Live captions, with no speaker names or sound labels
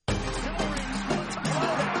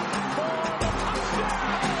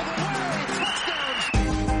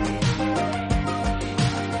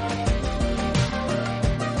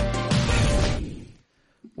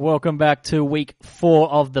Welcome back to week 4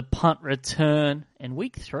 of the punt return. And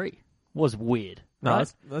week 3 was weird. No,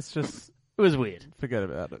 right? let's just It was weird. forget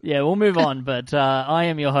about it. Yeah, we'll move on. But I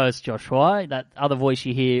am your host, Josh White. That other voice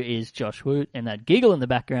you hear is Josh Woot. And that giggle in the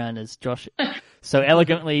background is Josh so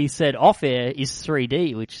elegantly said off-air is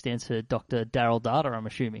 3D, which stands for Dr. Daryl Data, I'm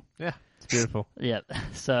assuming. Yeah, it's beautiful. Yeah,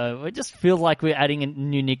 so it just feels like we're adding a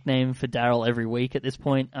new nickname for Daryl every week at this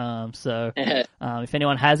point. If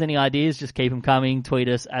anyone has any ideas, just keep them coming. Tweet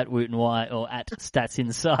us at Woot and White or at Stats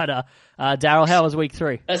Insider. Daryl, how was week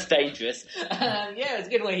 3? That's dangerous. Yeah, it was a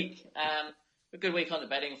good week. A good week on the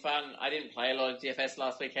betting front. I didn't play a lot of DFS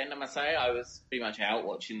last weekend, I must say. I was pretty much out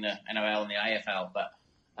watching the NOL and the AFL, but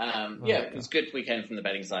it was a good weekend from the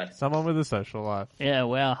betting side. Someone with a social life. Yeah,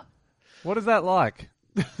 wow. What is that like?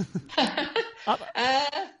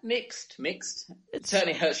 Mixed. It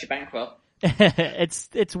certainly hurts your bankroll.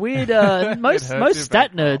 It's weird. Most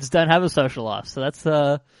stat nerds don't have a social life, so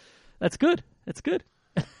that's good. It's good.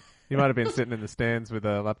 You might have been sitting in the stands with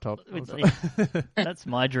a laptop. That's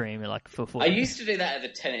my dream. Like for I used to do that at the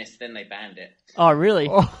tennis, then they banned it. Oh, really?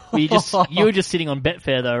 You were just sitting on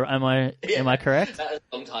Betfair, though. Am I correct? That was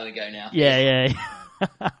a long time ago now. Yeah.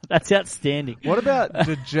 That's outstanding. What about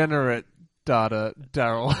degenerate data,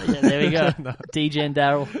 Daryl? Yeah, there we go. No. Degen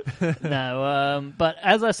Daryl. No, but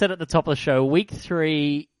as I said at the top of the show, week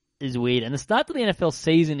 3 is weird, and the start to the NFL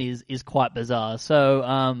season is quite bizarre.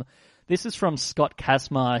 So, this is from Scott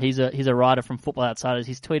Kasmar. He's a writer from Football Outsiders.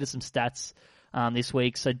 He's tweeted some stats this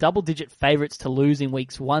week. So double-digit favourites to lose in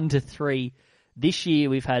weeks 1 to 3. This year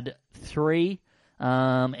we've had 3,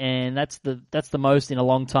 and that's the most in a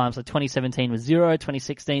long time. So 2017 was 0,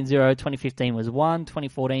 2016 0, 2015 was 1,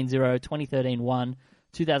 2014 0, 2013 1,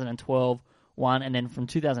 2012 1, and then from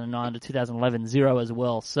 2009 to 2011 0 as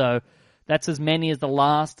well. So that's as many as the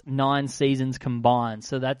last 9 seasons combined.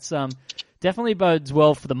 So that's definitely bodes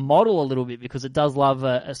well for the model a little bit because it does love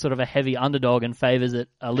a sort of a heavy underdog and favours it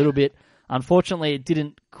a little bit. Unfortunately, it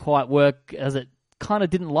didn't quite work as it kind of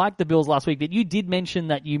didn't like the Bills last week. But you did mention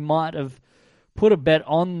that you might have put a bet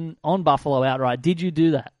on Buffalo outright. Did you do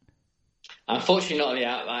that? Unfortunately, not on the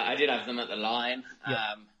outright. I did have them at the line.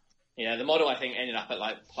 Yep. The model I think ended up at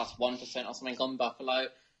like plus 1% or something on Buffalo.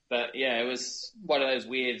 But yeah, it was one of those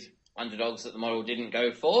weird underdogs that the model didn't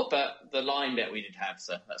go for, but the line bet we did have,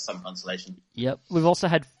 so that's some consolation. Yep. We've also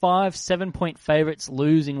had 5 7-point favourites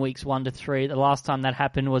lose in weeks 1 to 3. The last time that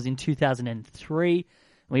happened was in 2003.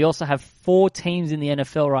 We also have 4 teams in the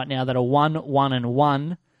NFL right now that are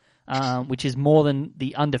 1-1-1, which is more than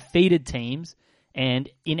the undefeated teams. And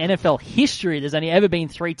in NFL history, there's only ever been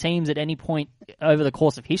 3 teams at any point over the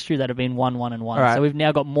course of history that have been 1-1-1. Right. So we've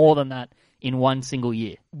now got more than that in one single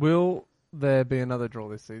year. Will there be another draw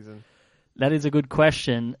this season? That is a good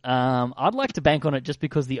question. I'd like to bank on it just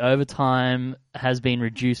because the overtime has been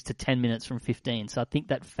reduced to 10 minutes from 15. So I think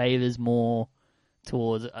that favours more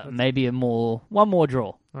towards maybe one more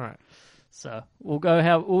draw. All right. So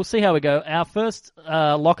we'll see how we go. Our first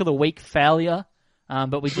lock of the week failure,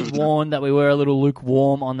 but we did warn that we were a little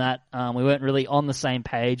lukewarm on that. We weren't really on the same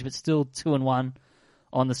page, but still 2-1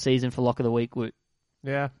 on the season for lock of the week.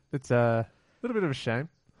 Yeah, it's a little bit of a shame.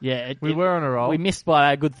 Yeah, we were on a roll. We missed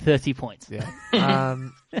by a good 30 points. Yeah.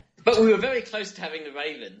 But we were very close to having the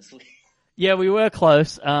Ravens. Yeah, we were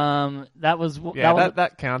close.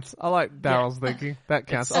 That counts. I like Daryl's thinking. That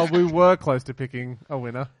counts. We were close to picking a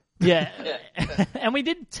winner. Yeah. And we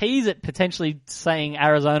did tease it potentially saying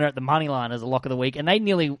Arizona at the money line as a lock of the week, and they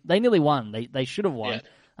nearly won. They should have won.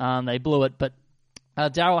 Yeah. They blew it. But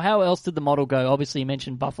Daryl, how else did the model go? Obviously, you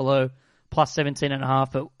mentioned Buffalo plus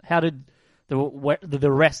 17.5, but how did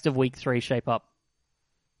the rest of week 3 shape up?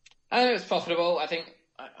 It was profitable. I think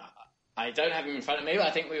I don't have him in front of me, but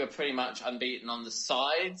I think we were pretty much unbeaten on the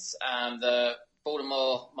sides. The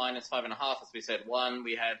Baltimore minus 5.5, as we said, won.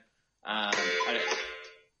 We had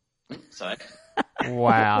sorry.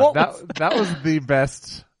 Wow, that was the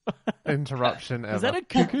best interruption ever. Is that a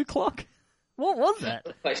cuckoo clock? What was that?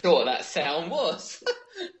 Quite sure what that sound was.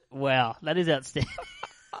 Wow, that is outstanding.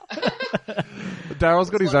 Daryl's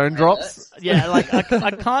got his own drops. Yeah, like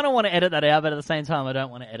I kind of want to edit that out, but at the same time, I don't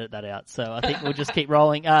want to edit that out. So I think we'll just keep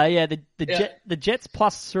rolling. The Jets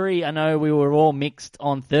plus 3. I know we were all mixed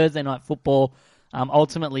on Thursday Night Football.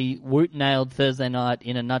 Ultimately, Woot nailed Thursday night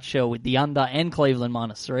in a nutshell with the under and Cleveland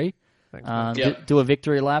minus 3. Thanks, do a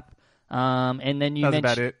victory lap. And then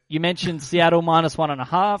you mentioned Seattle minus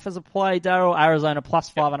 1.5 as a play, Daryl. Arizona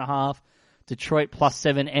plus 5.5. Detroit plus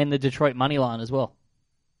 7, and the Detroit money line as well.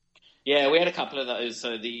 Yeah, we had a couple of those.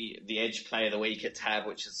 So the edge play of the week at Tab,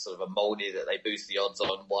 which is sort of a moldy that they boost the odds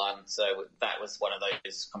on, one. So that was one of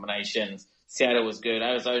those combinations. Seattle was good.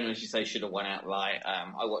 Arizona, as you say, should have won outright.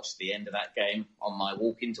 I watched the end of that game on my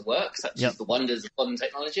walk into work, such as the wonders of modern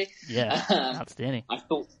technology. Yeah, outstanding. I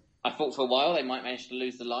thought for a while they might manage to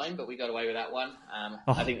lose the line, but we got away with that one.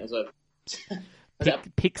 I think it was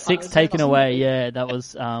pick six taken away. Yeah, that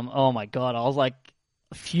was. Oh my god, I was like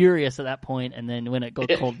furious at that point, and then when it got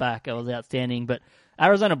called back, it was outstanding. But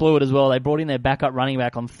Arizona blew it as well. They brought in their backup running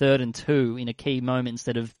back on 3rd and 2 in a key moment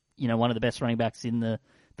instead of one of the best running backs in the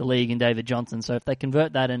league in David Johnson. So if they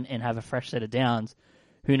convert that and have a fresh set of downs,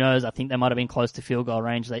 who knows? I think they might have been close to field goal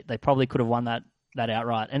range. They probably could have won that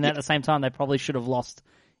outright. And at the same time, they probably should have lost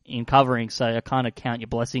in covering. So I kind of count your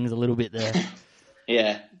blessings a little bit there.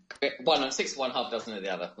 Yeah. 6 1, half dozen of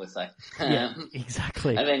the other, we'll say. Yeah,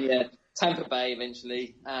 exactly. And then, Tampa Bay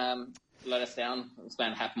eventually let us down. It's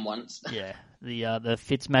bound to happen once. Yeah. The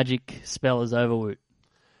Fitzmagic spell is over, Woot.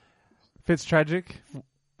 Fitztragic,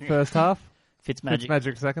 first half.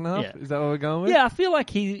 Fitzmagic second half? Yeah. Is that what we're going with? Yeah, I feel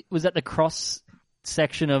like he was at the cross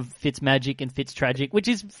section of Fitzmagic and Fitztragic, which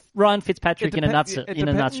is Ryan Fitzpatrick in a nutshell.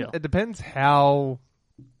 It depends how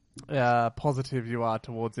positive you are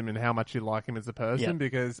towards him and how much you like him as a person,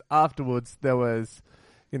 because afterwards there was,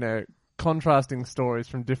 contrasting stories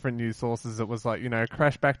from different news sources. It was like,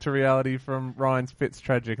 crash back to reality from Ryan's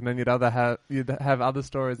Fitztragic, and then you'd have other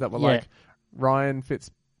stories that were like Ryan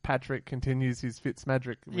Fitzpatrick continues his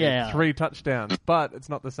Fitzmagic with 3 touchdowns, but it's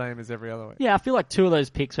not the same as every other week. Yeah, I feel like 2 of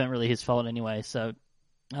those picks weren't really his fault anyway, so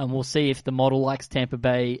we'll see if the model likes Tampa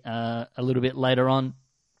Bay a little bit later on.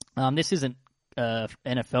 This isn't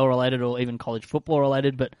NFL related or even college football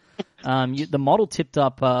related, but the model tipped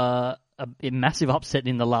up a massive upset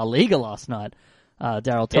in the La Liga last night.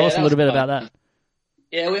 Daryl, tell us a little bit about that.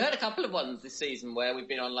 Yeah, we've had a couple of ones this season where we've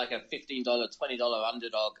been on like a $15, $20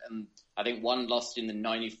 underdog, and I think one lost in the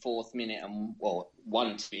 94th minute, and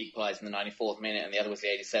one to equalise in the 94th minute, and the other was the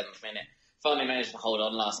 87th minute. Finally managed to hold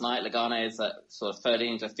on last night. Leganes at sort of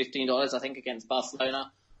 $13 to $15, I think, against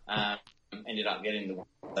Barcelona. Ended up getting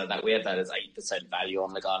that we had that as 8% value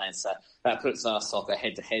on Leganes, so that puts our soccer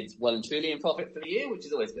head-to-head well and truly in profit for the year, which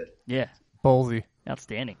is always good. Yeah. Ballsy.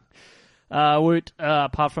 Outstanding. Woot,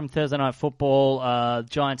 apart from Thursday Night Football,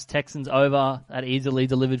 Giants-Texans over, that easily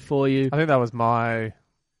delivered for you. I think that was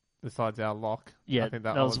besides our lock. Yeah, I think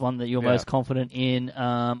that was one that you were most confident in.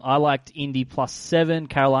 I liked Indy +7,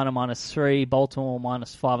 Carolina -3, Baltimore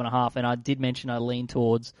 -5.5, and I did mention I lean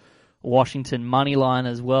towards Washington money line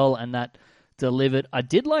as well, and that delivered. I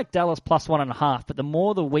did like Dallas +1.5, but the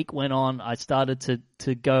more the week went on, I started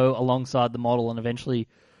to go alongside the model and eventually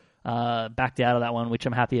backed out of that one, which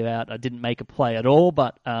I'm happy about. I didn't make a play at all,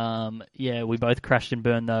 but we both crashed and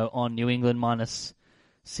burned though on New England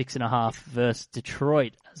 -6.5 versus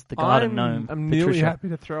Detroit as the Garden Gnome. I'm nearly happy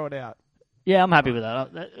to throw it out. Yeah, I'm happy with that.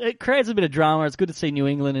 It creates a bit of drama. It's good to see New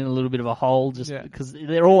England in a little bit of a hole because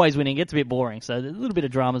they're always winning. It gets a bit boring, so a little bit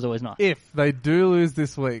of drama is always nice. If they do lose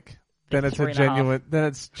this week, then it's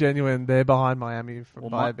genuine. They're behind Miami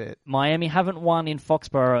by a bit. Miami haven't won in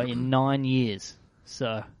Foxborough in 9 years,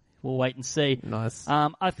 so we'll wait and see. Nice.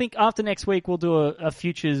 I think after next week we'll do a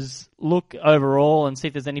futures look overall and see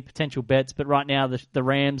if there's any potential bets. But right now the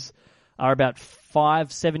Rams are about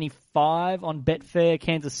 $5.75 on Betfair.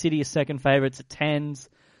 Kansas City is second favourites at 10s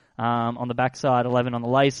on the backside, 11 on the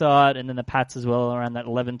lay side, and then the Pats as well around that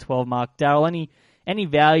 11-12 mark. Darryl, any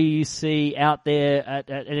value you see out there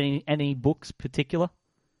at any books particular?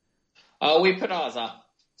 We put ours up.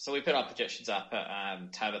 So we put our projections up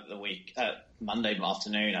at Tab at the week, Monday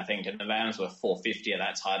afternoon, I think, and the Rams were 450 at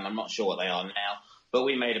that time. I'm not sure what they are now, but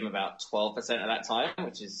we made them about 12% at that time,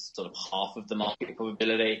 which is sort of half of the market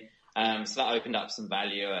probability. So that opened up some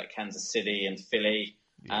value at Kansas City and Philly.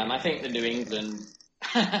 I think the New England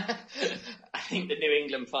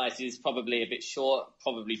price is probably a bit short,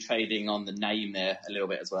 probably trading on the name there a little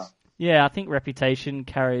bit as well. Yeah, I think reputation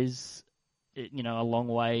carries, a long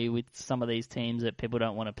way with some of these teams that people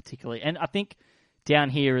don't want to particularly. And I think down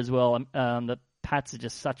here as well, the Pats are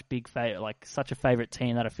just such such a favorite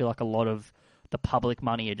team that I feel like a lot of the public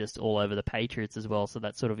money are just all over the Patriots as well. So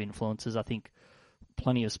that sort of influences, I think,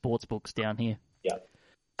 plenty of sports books down here. Yeah.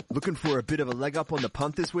 Looking for a bit of a leg up on the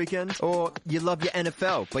punt this weekend? Or you love your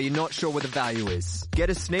NFL, but you're not sure what the value is? Get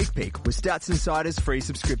a sneak peek with Stats Insider's free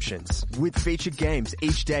subscriptions, with featured games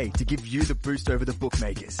each day to give you the boost over the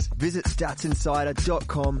bookmakers. Visit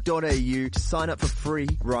statsinsider.com.au to sign up for free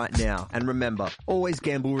right now. And remember, always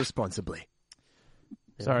gamble responsibly.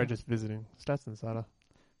 Sorry, just visiting Stats Insider.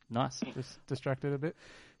 Nice. Just distracted a bit.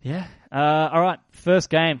 Yeah. All right. First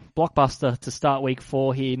game, blockbuster to start week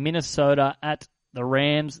 4 here. Minnesota at the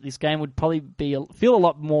Rams. This game would probably feel a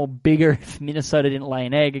lot more bigger if Minnesota didn't lay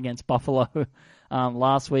an egg against Buffalo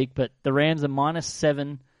last week. But the Rams are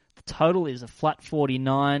 -7. The total is a flat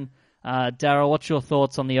 49. Darryl, what's your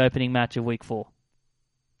thoughts on the opening match of Week 4?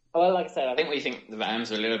 Well, like I said, I think we think the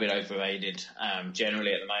Rams are a little bit overrated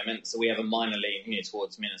generally at the moment. So we have a minor lead here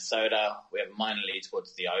towards Minnesota. We have a minor lead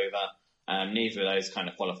towards the over. Neither of those kind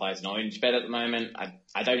of qualify as an orange bet at the moment.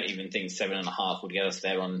 I don't even think 7.5 would get us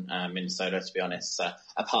there on Minnesota, to be honest. So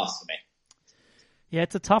a pass for me. Yeah,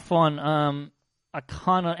 it's a tough one. I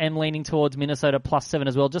kind of am leaning towards Minnesota +7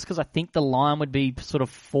 as well, just because I think the line would be sort of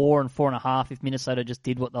 4 and 4.5 if Minnesota just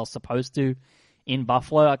did what they were supposed to in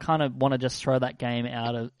Buffalo. I kind of want to just throw that game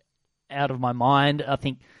out of my mind. I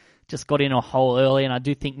think just got in a hole early, and I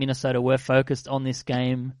do think Minnesota were focused on this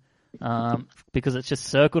game because it's just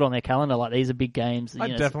circled on their calendar. Like, these are big games. I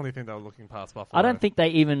definitely think they were looking past Buffalo. I don't think they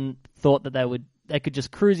even thought that they could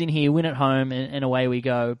just cruise in here, win at home, and away we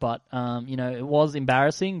go. But it was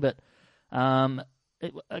embarrassing. But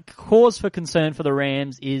a cause for concern for the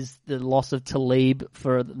Rams is the loss of Talib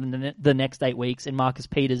for the next 8 weeks, and Marcus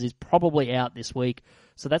Peters is probably out this week.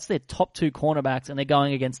 So that's their top 2 cornerbacks, and they're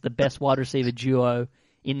going against the best wide receiver duo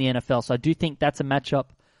in the NFL. So I do think that's a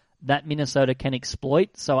matchup that Minnesota can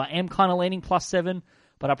exploit. So I am kind of leaning +7,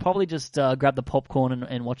 but I'll probably just grab the popcorn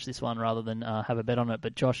and watch this one rather than have a bet on it.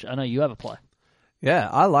 But Josh, I know you have a play. Yeah,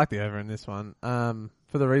 I like the over in this one.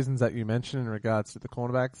 For the reasons that you mentioned in regards to the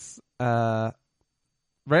cornerbacks,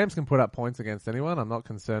 Rams can put up points against anyone. I'm not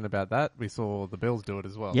concerned about that. We saw the Bills do it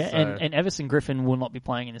as well. Yeah, so. and Everson Griffin will not be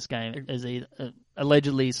playing in this game. There's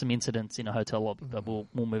allegedly some incidents in a hotel lobby, but we'll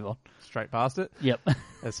move on. Straight past it? Yep.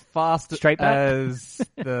 As fast Straight back. as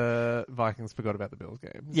the Vikings forgot about the Bills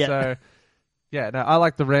game. Yeah. So, yeah, no, I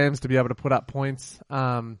like the Rams to be able to put up points.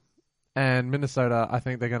 And Minnesota, I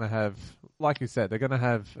think they're going to have, like you said, they're going to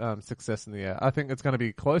have success in the air. I think it's going to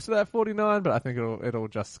be close to that 49, but I think it'll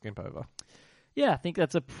just skimp over. Yeah, I think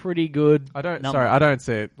that's a pretty good number. I don't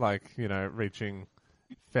see it reaching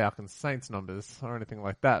Falcons Saints numbers or anything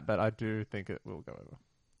like that, but I do think it will go over.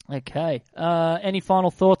 Okay. Any final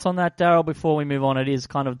thoughts on that, Darryl, before we move on? It is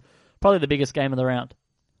kind of probably the biggest game of the round.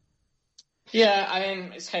 Yeah, I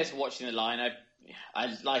mean, it's a case of watching the line.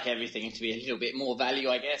 I like everything to be a little bit more value,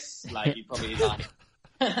 I guess. Like, you probably like...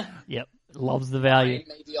 Yep, loves the value.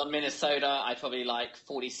 Maybe on Minnesota, I probably like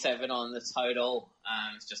 47 on the total.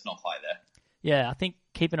 It's just not quite there. Yeah, I think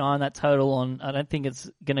keep an eye on that total. I don't think it's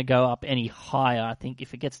going to go up any higher. I think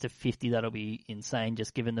if it gets to 50, that'll be insane,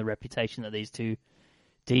 just given the reputation that these two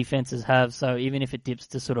defenses have. So even if it dips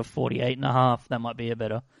to sort of 48.5, that might be a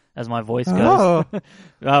better, as my voice goes.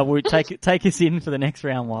 We'll take us in for the next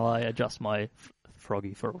round while I adjust my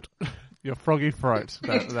froggy throat. Your froggy throat.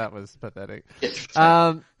 That was pathetic.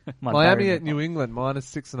 Miami at New England,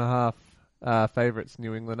 -6.5. Favorites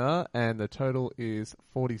New England are, and the total is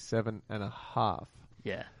 47.5.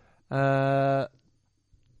 Yeah.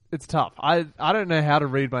 It's tough. I don't know how to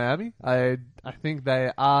read Miami. I think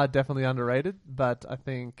they are definitely underrated, but I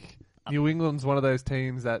think New England's one of those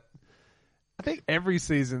teams that I think every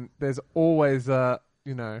season there's always are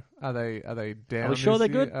they down? Are we sure they're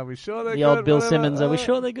year? good? Are we sure they're good? The old Bill Whatever. Simmons, are we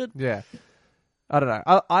sure they're good? Yeah. I don't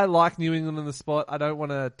know. I like New England in the spot. I don't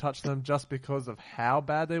want to touch them just because of how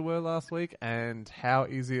bad they were last week and how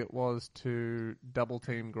easy it was to double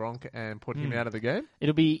team Gronk and put him out of the game.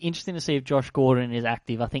 It'll be interesting to see if Josh Gordon is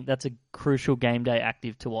active. I think that's a crucial game day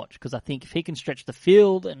active to watch because I think if he can stretch the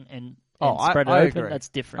field and spread it open, that's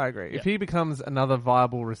different. I agree. Yep. If he becomes another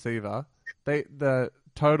viable receiver, the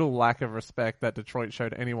total lack of respect that Detroit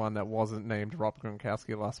showed anyone that wasn't named Rob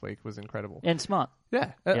Gronkowski last week was incredible. And smart.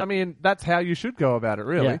 Yeah. Yep. I mean, that's how you should go about it,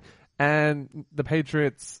 really. Yeah. And the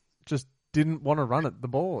Patriots just didn't want to run the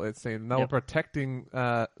ball, it seemed. They were protecting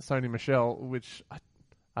Sony Michel, which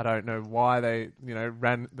I don't know why they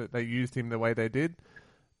used him the way they did.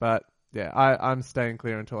 But, yeah, I'm staying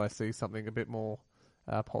clear until I see something a bit more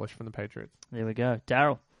polished from the Patriots. There we go.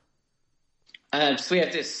 Darryl. So we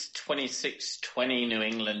have this 26-20 New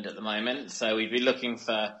England at the moment. So we'd be looking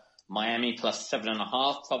for Miami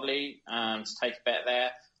 +7.5 probably to take a bet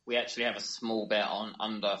there. We actually have a small bet on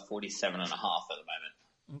under 47.5 at the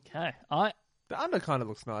moment. Okay. The under kind of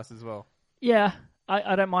looks nice as well. Yeah,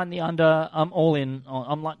 I don't mind the under. I'm all in.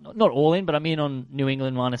 I'm not all in, but I'm in on New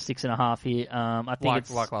England -6.5 here. I think it's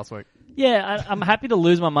like last week. Yeah, I'm happy to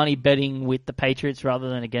lose my money betting with the Patriots rather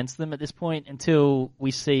than against them at this point until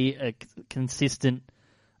we see a consistent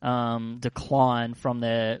decline from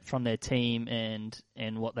their team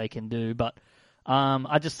and what they can do. But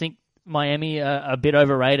I just think Miami are a bit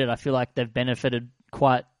overrated. I feel like they've benefited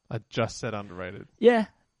quite. I just said underrated. Yeah,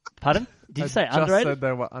 Pardon? Did you say I underrated? just said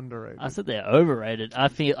they were underrated. I said they're overrated. I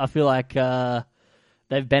feel like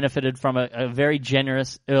they've benefited from a very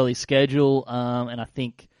generous early schedule, and I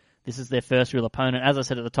think this is their first real opponent. As I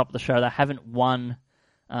said at the top of the show, they haven't won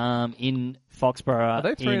in Foxborough. Are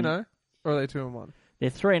they 3-0 or are they 2-1? They're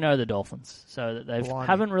 3-0, the Dolphins. So they Blimey.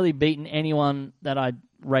 haven't really beaten anyone that I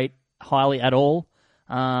rate highly at all.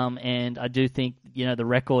 And I do think, the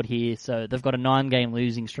record here, so they've got a 9-game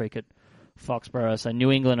losing streak at Foxborough. So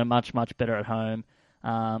New England are much, much better at home.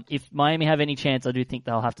 If Miami have any chance, I do think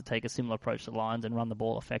they'll have to take a similar approach to the Lions and run the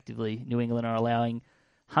ball effectively. New England are allowing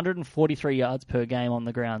 143 yards per game on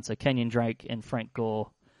the ground. So Kenyon Drake and Frank Gore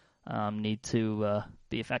need to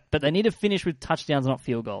be a fact. But they need to finish with touchdowns, not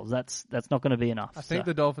field goals. That's not going to be enough. I think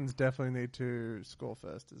the Dolphins definitely need to score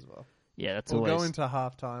first as well. Yeah, that's we'll always... go into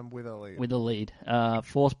halftime with a lead. With a lead.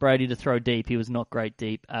 Force Brady to throw deep. He was not great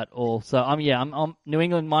deep at all. So, I'm New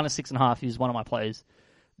England minus 6.5. He's one of my plays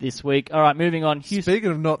this week. All right, moving on.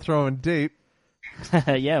 Speaking of not throwing deep.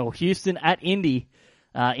 Yeah, well, Houston at Indy.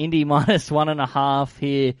 Indy minus 1.5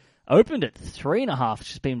 here. Opened at 3.5. It's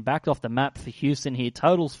just been backed off the map for Houston here.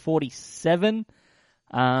 Totals 47.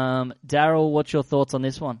 Daryl, what's your thoughts on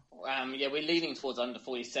this one? Yeah, we're leaning towards under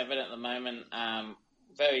 47 at the moment.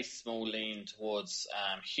 Very small lean towards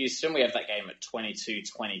Houston. We have that game at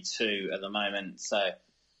 22-22 at the moment. So,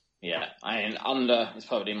 yeah, under is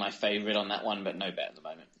probably my favourite on that one, but no bet at the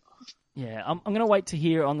moment. Yeah, I'm going to wait to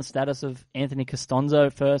hear on the status of Anthony Costanzo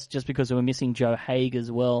first, just because we were missing Joe Haig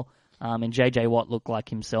as well. And J.J. Watt looked like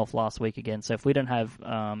himself last week again. So if we don't have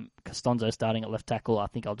Costanzo starting at left tackle, I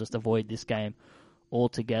think I'll just avoid this game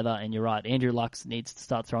altogether. And you're right, Andrew Luck needs to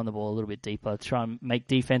start throwing the ball a little bit deeper, try and make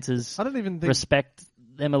defenses respect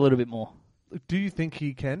them a little bit more. Do you think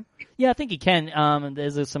he can? Yeah, I think he can.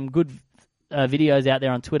 There's some good videos out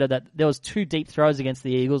there on Twitter that there was 2 deep throws against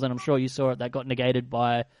the Eagles, and I'm sure you saw it, that got negated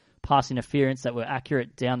by pass interference that were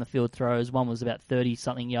accurate down the field throws. One was about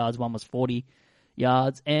 30-something yards, one was 40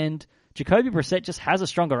 yards. And Jacoby Brissett just has a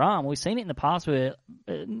stronger arm. We've seen it in the past where,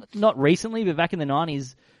 not recently, but back in the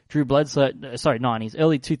 90s,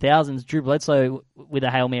 early 2000s, Drew Bledsoe with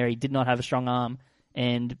a Hail Mary did not have a strong arm,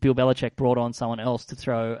 and Bill Belichick brought on someone else to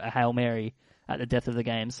throw a Hail Mary at the death of the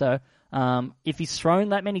game. So if he's thrown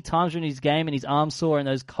that many times in his game and his arm's sore in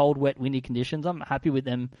those cold, wet, windy conditions, I'm happy with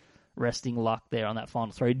them resting Luck there on that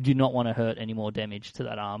final throw. Do not want to hurt any more damage to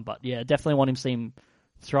that arm. But yeah, definitely want him to see him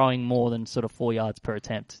throwing more than sort of 4 yards per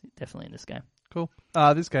attempt, definitely in this game. Cool.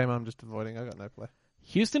 This game I'm just avoiding. I got no play.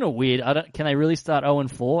 Houston are weird. Can they really start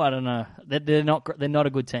 0-4? I don't know. They're not a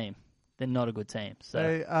good team. They're not a good team. So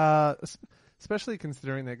they especially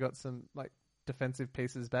considering they got some defensive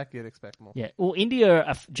pieces back, you'd expect more. Yeah. Well,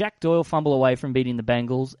 India, Jack Doyle fumble away from beating the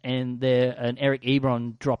Bengals, and they're an Eric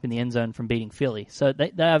Ebron drop in the end zone from beating Philly. So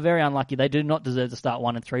they are very unlucky. They do not deserve to start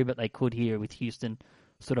 1-3, but they could here with Houston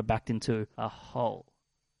sort of backed into a hole.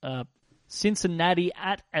 Cincinnati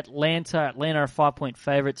at Atlanta. Atlanta are 5-point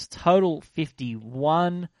favorites. Total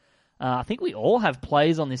 51. I think we all have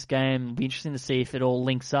plays on this game. It'll be interesting to see if it all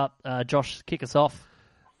links up. Josh, kick us off.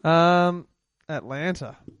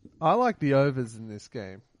 Atlanta. I like the overs in this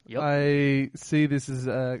game. Yep. I see this as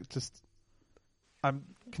I'm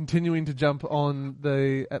continuing to jump on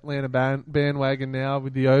the Atlanta bandwagon now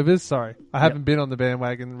with the overs. Sorry, I haven't been on the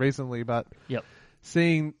bandwagon recently, but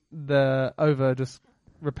seeing the over just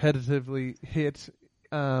repetitively hit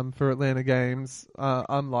for Atlanta games,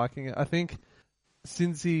 I'm liking it. I think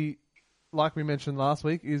Cincy, like we mentioned last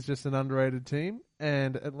week, is just an underrated team.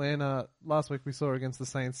 And Atlanta, last week we saw against the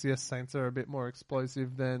Saints. Yes, Saints are a bit more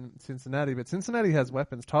explosive than Cincinnati, but Cincinnati has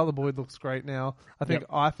weapons. Tyler Boyd looks great now. I think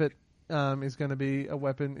Eifert is going to be a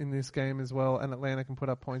weapon in this game as well, and Atlanta can put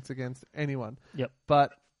up points against anyone. Yep.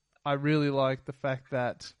 But I really like the fact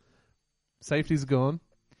that safety's gone.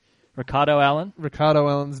 Ricardo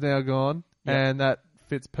Allen's now gone, and that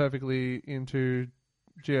fits perfectly into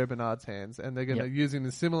Gio Bernard's hands. And they're going to use him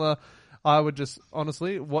as similar. I would just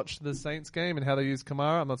honestly watch the Saints game and how they use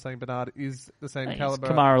Kamara. I'm not saying Bernard is the same caliber.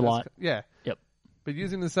 Kamara light. Yeah. Yep. But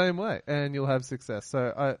use him the same way, and you'll have success.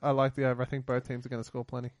 So I like the over. I think both teams are going to score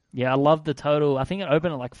plenty. Yeah, I love the total. I think it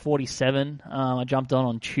opened at 47. I jumped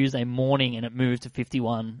on Tuesday morning, and it moved to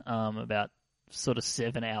 51 about sort of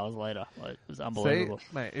 7 hours later. It was unbelievable. See,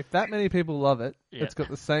 mate, if that many people love it, it's got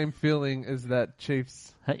the same feeling as that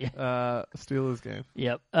Chiefs Steelers game.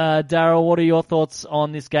 Yep. Daryl, what are your thoughts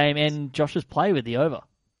on this game and Josh's play with the over?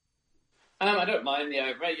 I don't mind the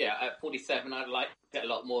over. Yeah, at 47, I'd like it a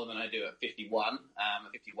lot more than I do at 51.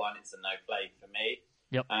 At 51, it's a no play for me.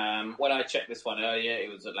 Yep. When I checked this one earlier, it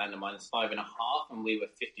was Atlanta minus 5.5, and we were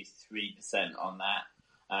 53% on that.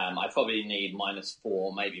 I probably need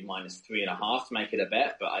 -4, maybe -3.5 to make it a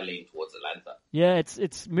bet, but I lean towards Atlanta. Yeah,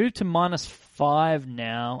 it's moved to -5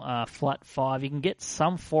 now, flat 5. You can get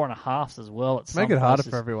some 4.5s as well. At some Make it harder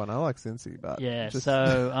places. for everyone. I like Cincy, but Yeah, just...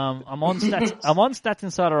 so I'm on stats. I'm on Stats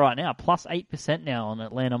Insider right now, +8% now on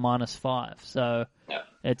Atlanta -5. So Yeah.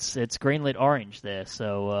 it's greenlit orange there.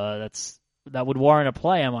 So that would warrant a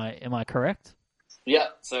play. Am I correct? Yeah,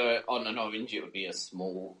 so on an orange, it would be a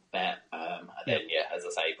small bet. And then, as I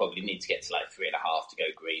say, you probably need to get to like 3.5 to go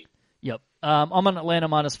green. Yep. I'm on Atlanta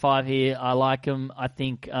 -5 here. I like them. I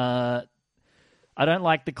think I don't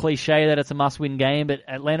like the cliche that it's a must-win game, but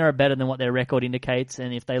Atlanta are better than what their record indicates.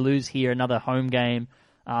 And if they lose here, another home game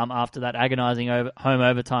after that agonizing home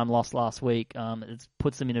overtime loss last week, it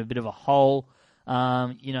puts them in a bit of a hole.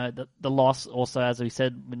 The loss also, as we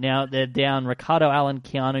said, now they're down Ricardo Allen,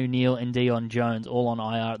 Keanu Neal, and Deion Jones, all on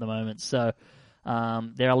IR at the moment. So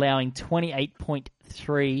they're allowing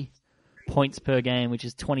 28.3 points per game, which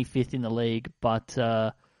is 25th in the league. But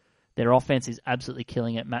their offense is absolutely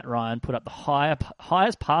killing it. Matt Ryan put up the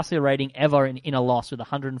highest passer rating ever in a loss with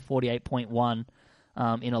 148.1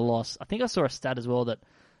 in a loss. I think I saw a stat as well that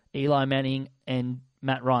Eli Manning and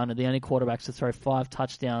Matt Ryan are the only quarterbacks to throw 5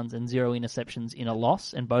 touchdowns and 0 interceptions in a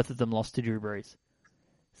loss, and both of them lost to Drew Brees.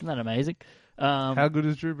 Isn't that amazing? How good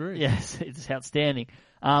is Drew Brees? Yes, it's outstanding.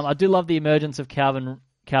 I do love the emergence of Calvin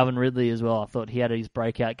Ridley as well. I thought he had his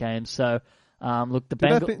breakout game. So, look, the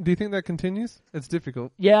Bengals... Do you think that continues? It's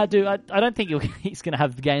difficult. Yeah, I do. I don't think he's going to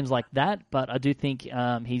have games like that, but I do think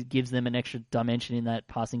he gives them an extra dimension in that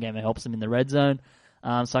passing game that helps them in the red zone.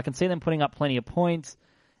 So I can see them putting up plenty of points.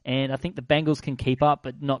 And I think the Bengals can keep up,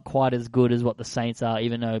 but not quite as good as what the Saints are,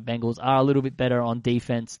 even though Bengals are a little bit better on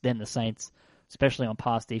defense than the Saints, especially on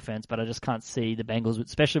pass defense. But I just can't see the Bengals,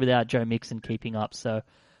 especially without Joe Mixon, keeping up. So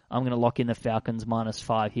I'm going to lock in the Falcons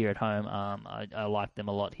 -5 here at home. I like them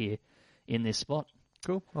a lot here in this spot.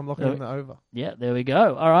 Cool. I'm locking in the over. Yeah, there we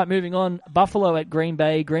go. All right, moving on. Buffalo at Green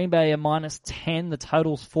Bay. Green Bay are -10. The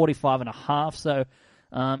total's 45.5. So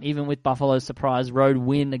even with Buffalo's surprise road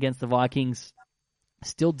win against the Vikings,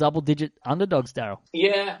 still double-digit underdogs, Daryl.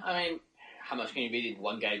 Yeah, I mean, how much can you beat in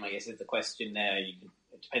one game, I guess, is the question there.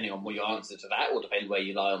 Depending on what your answer to that, will depend where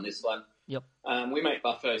you lie on this one. Yep. We make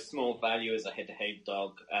Buffalo small value as a head-to-head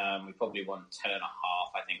dog. We probably want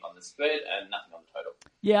 10.5, I think, on the spread and nothing on the total.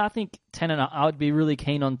 Yeah, I think 10.5. I would be really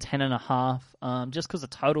keen on 10.5, just because the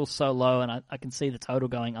total's so low, and I can see the total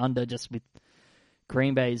going under just with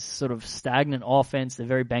Green Bay's sort of stagnant offense. They're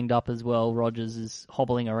very banged up as well. Rodgers is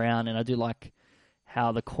hobbling around, and I do like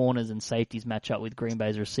how the corners and safeties match up with Green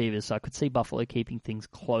Bay's receivers. So I could see Buffalo keeping things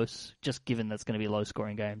close, just given that's going to be a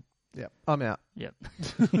low-scoring game. Yeah, I'm out. Yep.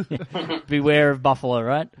 Beware of Buffalo,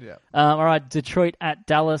 right? Yeah. All right, Detroit at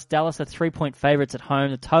Dallas. Dallas are 3-point favorites at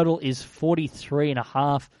home. The total is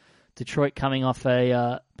 43.5. Detroit coming off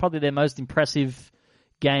probably their most impressive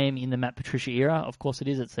game in the Matt Patricia era. Of course it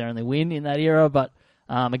is. It's their only win in that era, but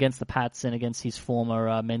against the Pats and against his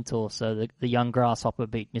former mentor. So the young grasshopper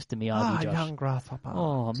beat Mr. Miyagi, Josh. Young grasshopper.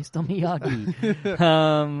 Oh, Mr.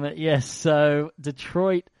 Miyagi. Yes, so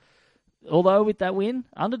Detroit, although with that win,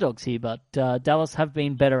 underdogs here, but Dallas have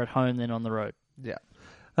been better at home than on the road. Yeah.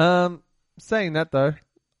 Saying that, though,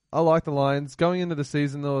 I like the Lions. Going into the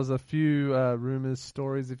season, there was a few rumors,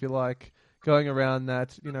 stories, if you like, going around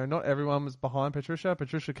that, not everyone was behind Patricia.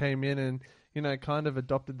 Patricia came in and, kind of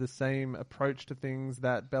adopted the same approach to things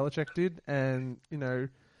that Belichick did. And,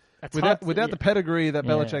 without the pedigree that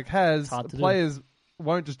Belichick has, players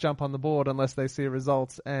won't just jump on the board unless they see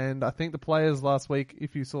results. And I think the players last week,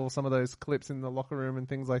 if you saw some of those clips in the locker room and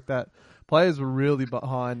things like that, players were really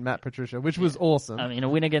behind Matt Patricia, which was awesome. I mean, a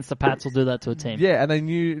win against the Pats will do that to a team. Yeah, and they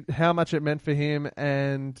knew how much it meant for him,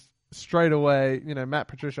 and straight away, Matt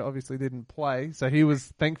Patricia obviously didn't play, so he was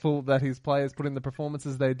thankful that his players put in the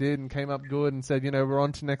performances they did and came up good and said, we're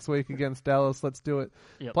on to next week against Dallas, let's do it.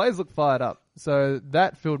 Yep. Players look fired up. So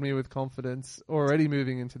that filled me with confidence already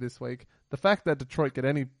moving into this week. The fact that Detroit get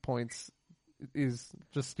any points is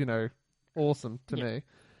just, awesome to me.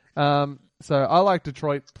 So I like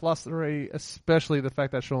Detroit +3, especially the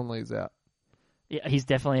fact that Sean Lee's out. Yeah, he's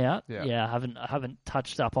definitely out. Yeah. I haven't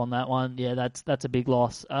touched up on that one. Yeah, that's a big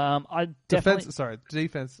loss. Defense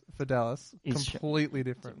for Dallas is completely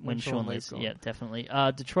different when Sean Lee's gone. Yeah, definitely.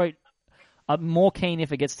 Detroit, I'm more keen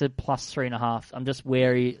if it gets to +3.5. I'm just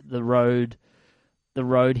wary the road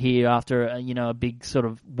here after a big sort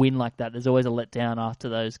of win like that. There's always a letdown after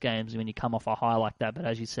those games when you come off a high like that. But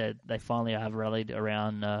as you said, they finally have rallied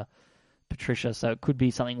around Patricia, so it could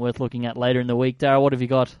be something worth looking at later in the week. Darryl, what have you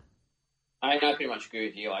got? I pretty much agree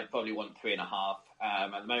with you. I'd probably want 3.5.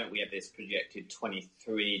 At the moment, we have this projected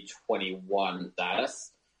 23-21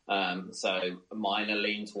 Dallas. So a minor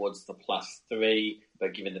lean towards the +3,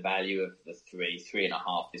 but given the value of the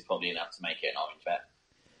 3.5 is probably enough to make it an orange bet.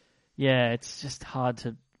 Yeah, it's just hard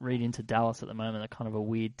to read into Dallas at the moment. They're kind of a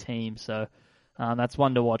weird team, so that's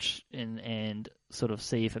one to watch and sort of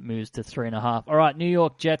see if it moves to 3.5. All right, New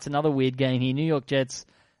York Jets, another weird game here. New York Jets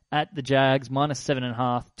at the Jags,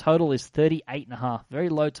 -7.5. Total is 38.5. Very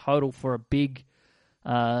low total for a big,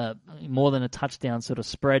 more than a touchdown sort of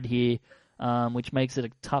spread here, which makes it a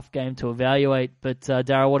tough game to evaluate. But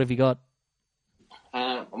Darryl, what have you got?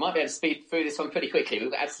 I might be able to speed through this one pretty quickly.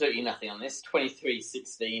 We've got absolutely nothing on this.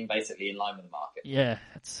 23-16, basically in line with the market. Yeah,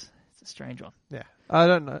 it's a strange one. Yeah, I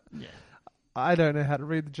don't know. Yeah. I don't know how to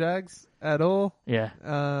read the Jags at all. Yeah.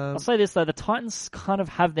 I'll say this, though. The Titans kind of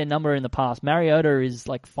have their number in the past. Mariota is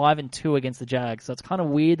like 5-2 against the Jags, so it's kind of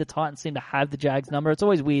weird the Titans seem to have the Jags number. It's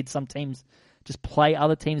always weird. Some teams just play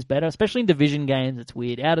other teams better, especially in division games. It's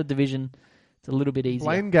weird. Out of division, it's a little bit easier.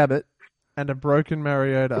 Blaine Gabbert and a broken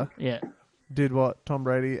Mariota Yeah. did what Tom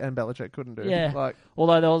Brady and Belichick couldn't do. Yeah.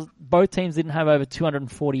 Although both teams didn't have over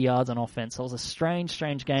 240 yards on offense, so it was a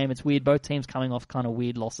strange game. It's weird. Both teams coming off kind of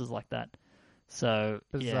weird losses like that. So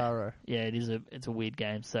Bizarro. Yeah, it's a weird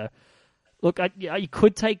game. So look, you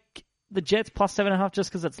could take the Jets +7.5 just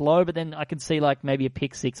because it's low, but then I could see like maybe a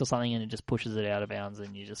pick six or something, and it just pushes it out of bounds,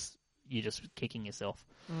 and you're just kicking yourself.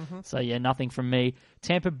 Mm-hmm. So yeah, nothing from me.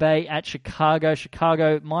 Tampa Bay at Chicago.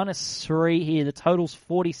 Chicago -3 here. The total's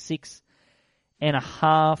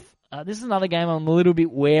 46.5. This is another game I'm a little bit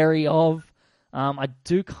wary of. I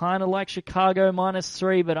do kind of like Chicago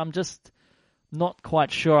 -3, but I'm just not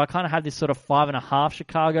quite sure. I kind of have this sort of 5.5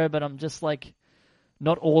 Chicago, but I'm just like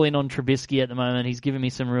not all in on Trubisky at the moment. He's giving me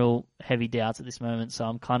some real heavy doubts at this moment, so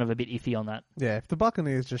I'm kind of a bit iffy on that. Yeah, if the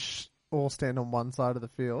Buccaneers just all stand on one side of the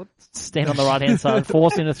field. Stand on the right-hand side,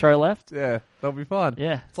 force him to throw left. Yeah, they'll be fine.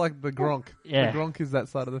 Yeah. It's like the Gronk. Yeah. The Gronk is that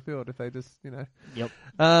side of the field if they just, Yep.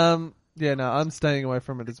 Yeah, no, I'm staying away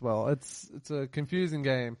from it as well. It's a confusing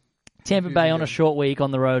game. Tampa Bay on a short week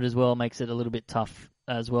on the road as well makes it a little bit tough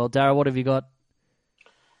as well. Dara, what have you got?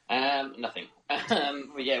 Nothing.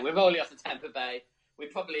 Yeah, we're rolling off the Tampa Bay.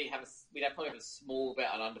 We'd probably have a small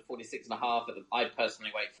bet on under 46.5. But I'd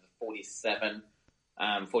personally wait for the 47.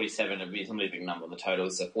 47, a reasonably big number on the total.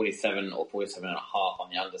 So 47 or 47.5 on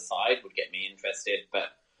the underside would get me interested.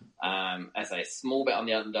 But as a small bet on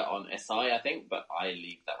the under on SI, I think. But I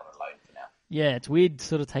leave that one alone for now. Yeah, it's weird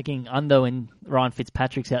sort of taking under when Ryan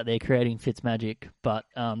Fitzpatrick's out there creating Fitzmagic. But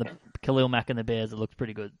the Khalil Mack and the Bears, it looks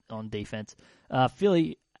pretty good on defense.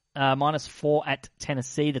 Philly -4 at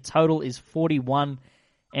Tennessee. The total is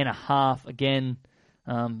 41.5. Again,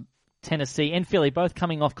 Tennessee and Philly both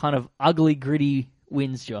coming off kind of ugly, gritty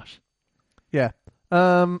wins, Josh. Yeah.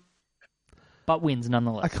 But wins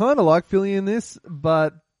nonetheless. I kind of like Philly in this,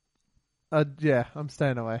 but yeah, I'm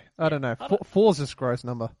staying away. I don't know. Four's just a gross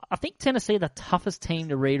number. I think Tennessee are the toughest team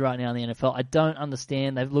to read right now in the NFL. I don't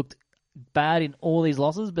understand. They've looked bad in all these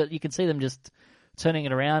losses, but you can see them just turning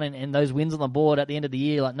it around and those wins on the board at the end of the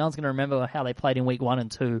year. Like no one's going to remember how they played in week 1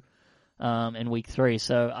 and 2 and week 3.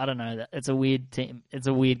 So I don't know. It's a weird team. It's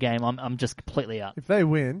a weird game. I'm just completely out. If they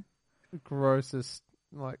win, grossest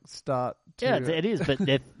start. Yeah, it is. But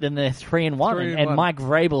then they're 3-1, and Mike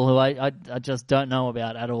Vrabel, who I just don't know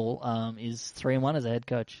about at all, is 3-1 as a head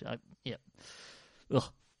coach. Yeah, ugh.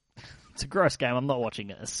 It's a gross game. I'm not watching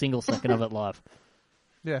it a single second of it live.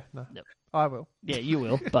 Yeah, no. Yep. I will. Yeah, you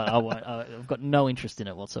will, but I won't. I've got no interest in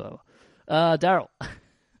it whatsoever. Daryl.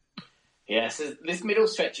 Yeah, so this middle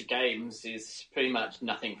stretch of games is pretty much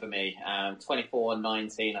nothing for me.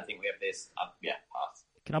 24-19, I think we have this. Pass.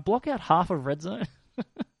 Can I block out half of Red Zone?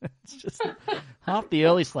 It's just half the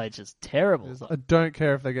early slate's just terrible. I don't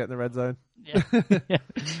care if they get in the red zone. Yeah. Yeah.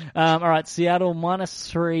 All right, Seattle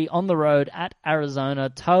 -3 on the road at Arizona.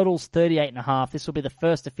 Totals 38.5. This will be the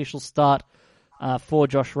first official start for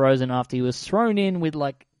Josh Rosen after he was thrown in with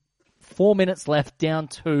 4 minutes left, down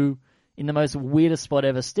 2 in the most weirdest spot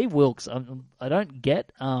ever. Steve Wilkes, I don't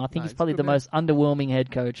get. I think he's probably the most underwhelming head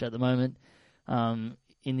coach at the moment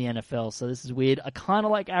in the NFL. So this is weird. I kind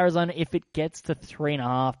of like Arizona if it gets to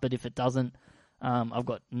 3.5, but if it doesn't, I've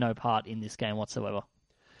got no part in this game whatsoever.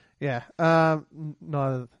 Yeah,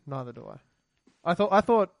 neither do I. I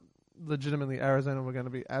thought legitimately Arizona were going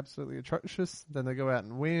to be absolutely atrocious. Then they go out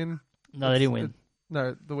and win. No, they didn't win.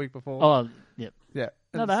 No, the week before. Oh, yep. Yeah.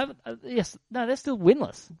 No, they haven't. Yes, no, they're still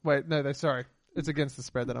winless. Wait, no, sorry. It's against the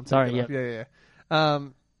spread that I'm sorry. Yep. Yeah.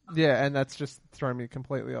 Yeah, and that's just thrown me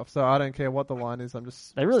completely off. So I don't care what the line is. I'm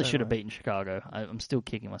just. They really should have beaten Chicago. I'm still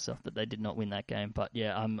kicking myself that they did not win that game. But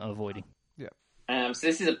yeah, I'm avoiding. Yeah. So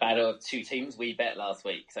this is a battle of two teams we bet last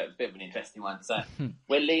week, so it's a bit of an interesting one. So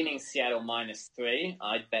we're leaning Seattle -3.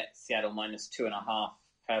 I'd bet Seattle -2.5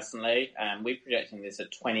 personally. We're projecting this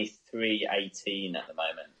at 23-18 at the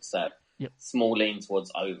moment. So small lean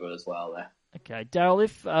towards over as well there. Okay, Daryl,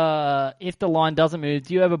 if the line doesn't move,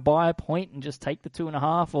 do you ever buy a point and just take the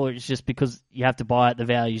 2.5, or it's just because you have to buy it, the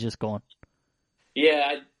value's just gone?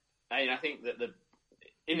 Yeah, I think that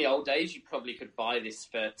in the old days, you probably could buy this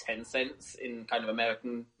for 10 cents in kind of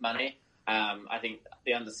American money. I think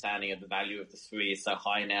the understanding of the value of the 3 is so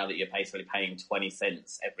high now that you're basically paying 20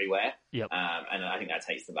 cents everywhere. Yep. And I think that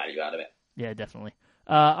takes the value out of it. Yeah, definitely.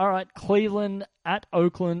 All right, Cleveland at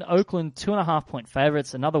Oakland. Oakland 2.5-point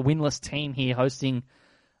favorites. Another winless team here hosting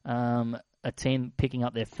a team picking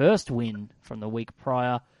up their first win from the week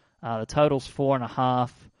prior. The total's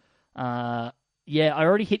 4.5. Yeah, I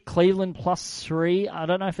already hit Cleveland +3. I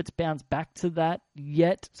don't know if it's bounced back to that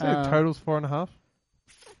yet. So the total's 4.5?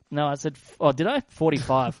 No, I said, did I?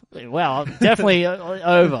 45. Wow, definitely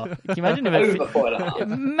over. Can you imagine if over 4.5?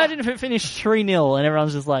 Imagine if it finished 3-0 and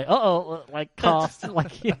everyone's just like, like cast.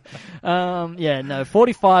 No,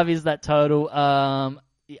 45 is that total.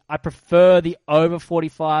 I prefer the over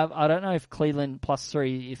 45. I don't know if Cleveland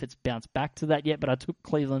 +3, if it's bounced back to that yet, but I took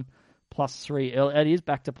Cleveland +3. It is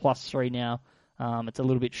back to +3 now. It's a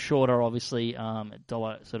little bit shorter, obviously,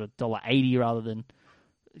 $1.80 rather than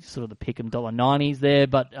sort of the pick'em $1.90s there,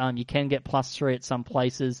 but you can get +3 at some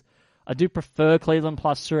places. I do prefer Cleveland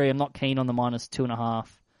 +3. I'm not keen on the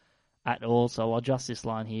 -2.5 at all, so I'll adjust this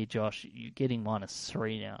line here, Josh. You're getting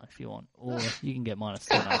 -3 now if you want, or you can get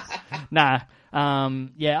 -2.5. Nah, I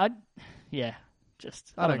don't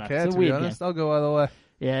care, it's to be honest. Game. I'll go either way.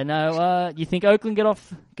 Yeah, no. You think Oakland get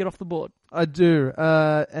off the board? I do,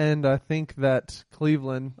 and I think that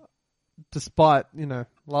Cleveland, despite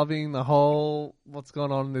loving the whole what's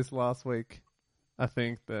gone on this last week, I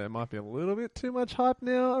think there might be a little bit too much hype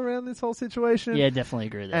now around this whole situation. Yeah, definitely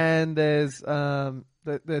agree with that. And there's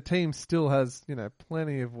their team still has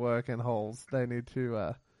plenty of work and holes they need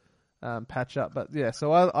to patch up. But yeah,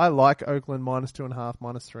 so I like Oakland -2.5,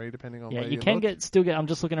 -3, depending on where you can look. get. I'm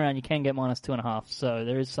just looking around. You can get -2.5, so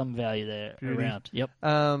there is some value there around. Yep.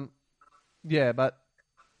 Yeah, but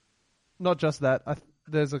not just that.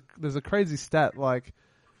 There's a crazy stat like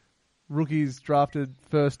rookies drafted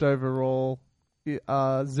first overall,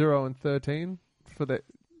 0-13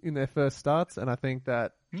 in their first starts, and I think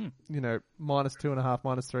that -2.5,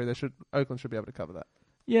 -3, Oakland should be able to cover that.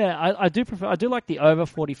 Yeah, I do prefer. I do like the over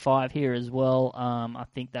 45 here as well. I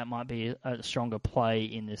think that might be a stronger play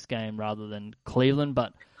in this game rather than Cleveland,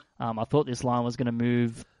 but I thought this line was going to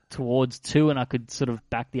move towards 2, and I could sort of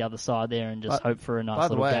back the other side there and just hope for a nice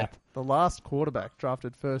little gap. The last quarterback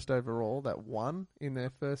drafted first overall that won in their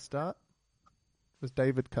first start was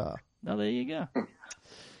David Carr. Oh, there you go.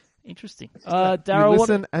 Interesting. Daryl, you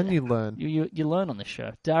listen and you learn. You learn on this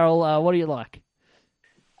show. Daryl, what do you like?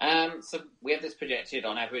 So we have this projected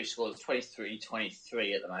on average scores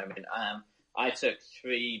 23-23 at the moment. I took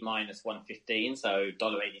 3 -115, so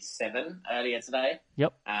 $1.87 earlier today.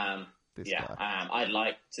 Yep. I'd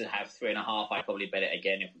like to have 3.5. I'd probably bet it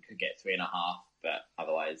again if we could get 3.5, but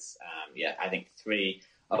otherwise, I think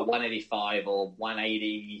 185 or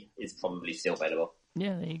 180 is probably still bettable.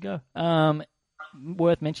 Yeah, there you go.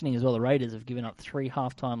 Worth mentioning as well, the Raiders have given up 3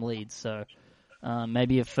 halftime leads, so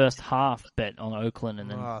maybe a first half bet on Oakland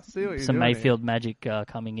and then some Mayfield magic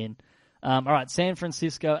coming in. All right, San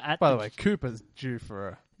Francisco at. By the way, Cooper's due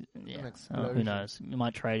for who knows? You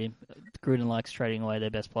might trade him. Gruden likes trading away their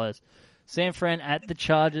best players. San Fran at the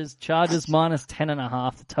Chargers. Chargers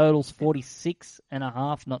 -10.5. The total's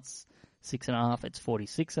 46.5, not 6.5. It's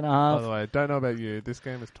 46.5. By the way, don't know about you. This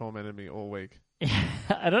game has tormented me all week.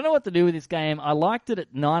 I don't know what to do with this game. I liked it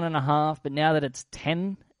at 9.5, but now that it's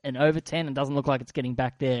 10 and over 10, it doesn't look like it's getting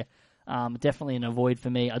back there. Definitely an avoid for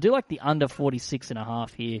me. I do like the under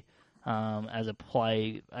 46.5 here. As a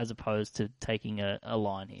play, as opposed to taking a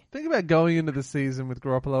line here. Think about going into the season with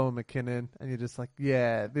Garoppolo and McKinnon, and you're just like,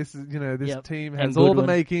 this is, this team has all the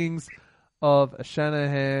makings of a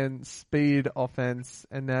Shanahan speed offense,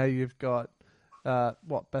 and now you've got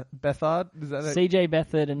Beathard? Is that CJ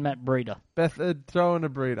Beathard and Matt Breida. Beathard throwing a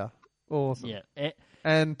Breida, awesome. Yeah,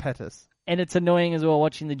 and Pettis. And it's annoying as well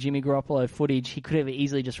watching the Jimmy Garoppolo footage. He could have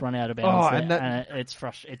easily just run out of bounds, and it's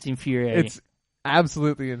frustrating. It's infuriating. It's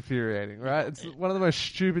absolutely infuriating, right? It's one of the most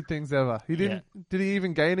stupid things ever. He didn't. Yeah. Did he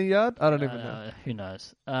even gain a yard? I don't even know. Who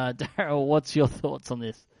knows? Daryl, what's your thoughts on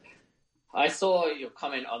this? I saw your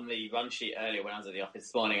comment on the run sheet earlier when I was at the office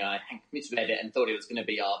this morning. I misread it and thought it was going to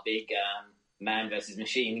be our big man versus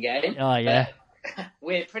machine game. Oh, yeah. But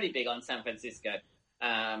we're pretty big on San Francisco.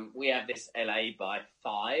 We have this LA by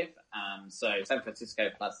 5. So San Francisco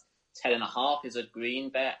plus 10.5 is a green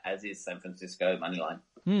bet, as is San Francisco money line.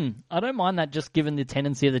 I don't mind that, just given the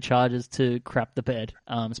tendency of the Chargers to crap the bed,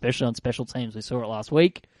 especially on special teams. We saw it last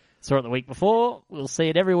week, saw it the week before. We'll see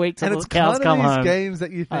it every week till the cows come home. And it's kind of these games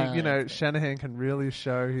that you think, Shanahan can really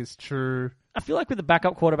show his true... I feel like with the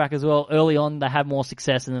backup quarterback as well, early on they have more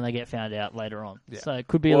success and then they get found out later on. Yeah. So it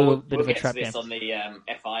could be a little bit of a trap game. We'll get to this on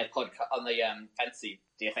the FI podcast, on the Fantasy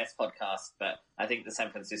DFS podcast, but I think the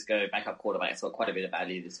San Francisco backup quarterback's got quite a bit of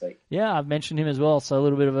value this week. Yeah, I've mentioned him as well, so a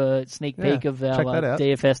little bit of a sneak peek of our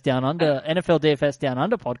DFS Down Under, NFL DFS Down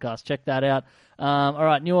Under podcast. Check that out. All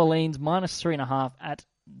right, New Orleans minus 3.5 at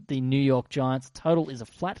the New York Giants. Total is a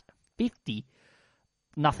flat 50.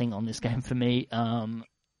 Nothing on this game for me.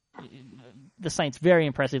 The Saints, very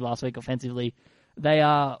impressive last week offensively. They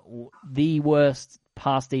are the worst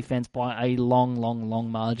pass defense by a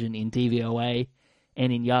long margin in DVOA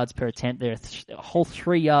and in yards per attempt. They're a whole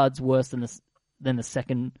 3 yards worse than the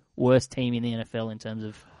second worst team in the NFL in terms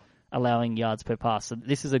of allowing yards per pass. So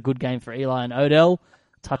this is a good game for Eli and Odell.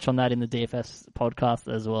 Touch on that in the DFS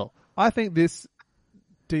podcast as well. I think this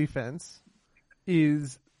defense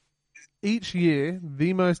is each year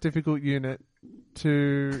the most difficult unit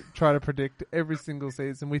to try to predict every single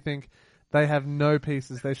season. We think they have no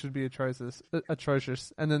pieces; they should be atrocious,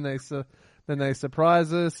 and then they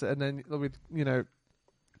surprise us, and then with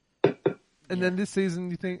then this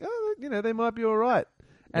season you think, they might be all right,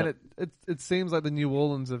 and it seems like the New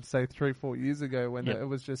Orleans of say 3-4 years ago when it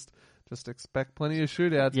was just expect plenty of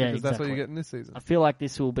shootouts because that's what you get in this season. I feel like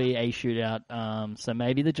this will be a shootout, so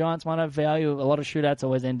maybe the Giants might have value. A lot of shootouts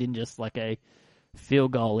always end in just like a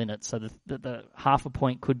field goal in it, so the half a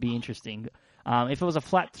point could be interesting. If it was a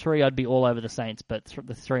flat 3, I'd be all over the Saints, but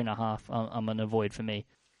the 3.5, I'm an avoid for me.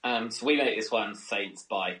 So we make this one Saints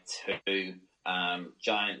by 2.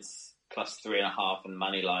 Giants plus 3.5 and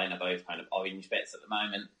money line are both kind of orange bets at the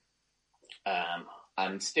moment.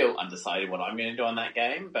 I'm still undecided what I'm going to do on that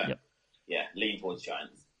game, but lean towards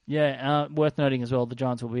Giants. Yeah, worth noting as well, the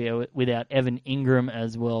Giants will be without Evan Ingram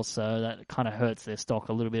as well, so that kind of hurts their stock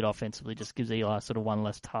a little bit offensively, just gives Eli sort of one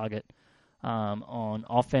less target on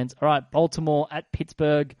offense. All right, Baltimore at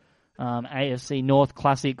Pittsburgh, AFC North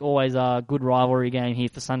Classic, always a good rivalry game here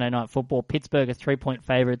for Sunday Night Football. Pittsburgh are 3-point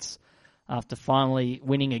favourites after finally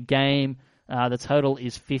winning a game. The total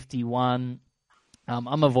is 51.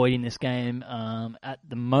 I'm avoiding this game at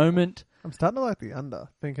the moment. I'm starting to like the under,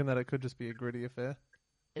 thinking that it could just be a gritty affair.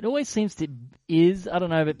 It always seems to is. I don't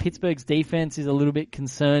know, but Pittsburgh's defense is a little bit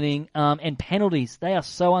concerning. And penalties, they are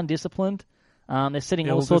so undisciplined. They're setting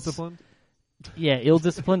all sorts of... Yeah,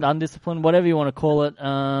 ill-disciplined, undisciplined, whatever you want to call it.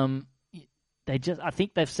 I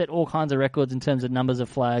think they've set all kinds of records in terms of numbers of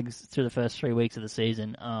flags through the first 3 weeks of the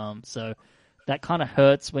season. So that kind of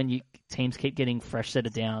hurts when teams keep getting fresh set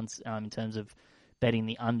of downs in terms of betting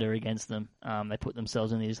the under against them. They put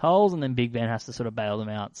themselves in these holes, and then Big Ben has to sort of bail them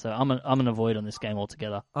out. So I'm an avoid on this game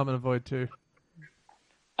altogether. I'm an avoid too.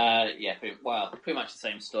 Pretty much the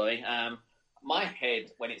same story. My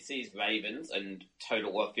head, when it sees Ravens and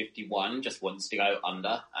total of 51, just wants to go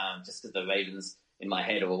under, just because the Ravens, in my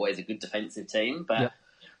head, are always a good defensive team. But,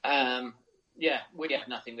 we have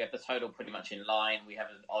nothing. We have the total pretty much in line. We have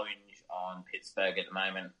an orange on Pittsburgh at the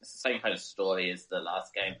moment. It's the same kind of story as the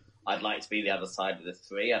last game. I'd like to be the other side of the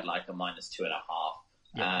 3. I'd like a minus 2.5.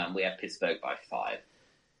 Yeah. We have Pittsburgh by 5.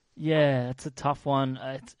 Yeah, it's a tough one.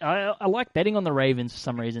 I like betting on the Ravens for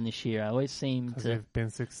some reason this year. I always seem to... They've been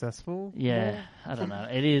successful? Yeah, I don't know.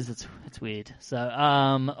 It is. It's weird. So,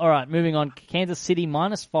 all right, moving on. Kansas City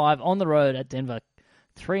minus 5 on the road at Denver.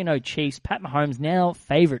 3-0 Chiefs. Pat Mahomes now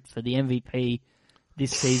favourite for the MVP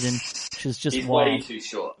this season, which is just wild. Way too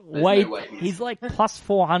short. He's like plus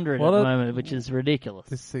 400 at the moment, which is ridiculous.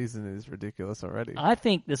 This season is ridiculous already. I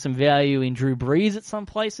think there's some value in Drew Brees at some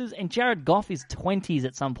places, and Jared Goff is 20s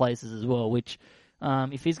at some places as well, which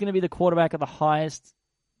if he's going to be the quarterback of the highest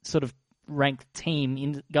sort of ranked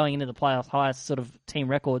team going into the playoffs, highest sort of team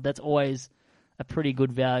record, that's always a pretty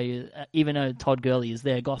good value. Even though Todd Gurley is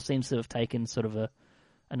there, Goff seems to have taken sort of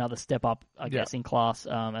another step up, I guess, in class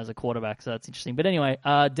as a quarterback, so that's interesting. But anyway,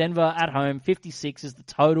 Denver at home, 56 is the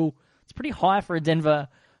total. It's pretty high for a Denver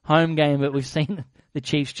home game, but we've seen the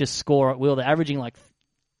Chiefs just score at will. They're averaging like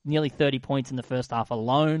nearly 30 points in the first half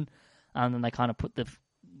alone, and then they kind of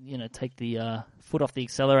take the foot off the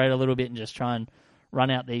accelerator a little bit and just try and run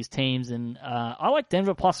out these teams. And I like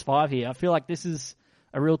Denver plus 5 here. I feel like this is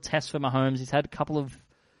a real test for Mahomes. He's had a couple of...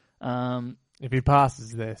 if he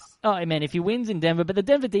passes this. Oh, man, if he wins in Denver, but the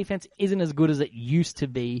Denver defense isn't as good as it used to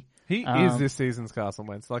be. He is this season's Carson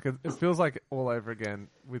Wentz. Like it feels like all over again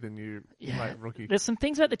with a new rookie. There's some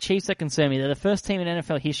things about the Chiefs that concern me. They're the first team in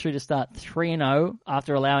NFL history to start 3-0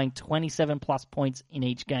 after allowing 27-plus points in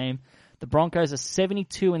each game. The Broncos are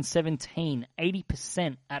 72-17,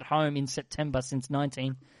 80% at home in September since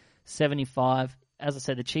 1975. As I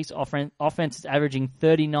said, the Chiefs' offense is averaging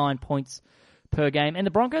 39 points per game. And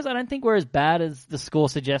the Broncos, I don't think were as bad as the score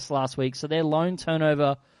suggests last week. So their lone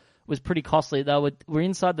turnover was pretty costly. They were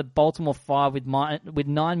inside the Baltimore 5 with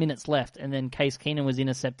 9 minutes left. And then Case Keenum was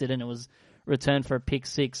intercepted and it was returned for a pick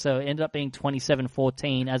 6. So it ended up being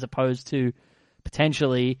 27-14 as opposed to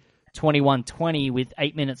potentially 21-20 with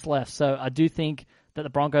 8 minutes left. So I do think that the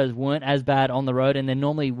Broncos weren't as bad on the road, and they're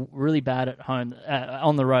normally really bad at home.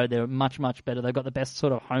 On the road, they're much, much better. They've got the best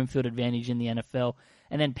sort of home field advantage in the NFL.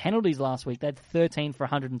 And then penalties last week, they had 13 for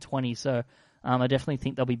 120. So I definitely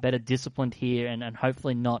think they'll be better disciplined here and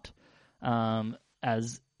hopefully not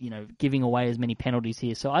as, giving away as many penalties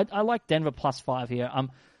here. So I like Denver +5 here.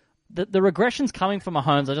 The regression's coming from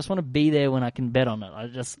Mahomes. I just want to be there when I can bet on it.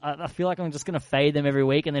 I feel like I'm just going to fade them every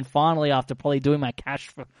week, and then finally, after probably doing my cash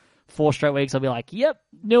for 4 straight weeks, I'll be like, "Yep,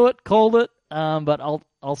 knew it, called it." But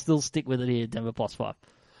I'll still stick with it here, Denver +5.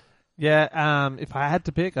 Yeah. If I had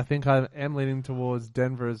to pick, I think I am leaning towards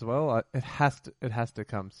Denver as well. It has to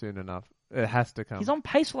come soon enough. It has to come. He's on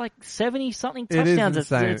pace for like 70-something touchdowns.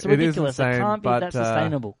 It's ridiculous. It is insane, can't be that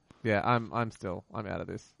sustainable. Yeah, I'm out of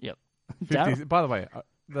this. Yep. 50, by the way.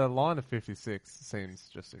 The line of 56 seems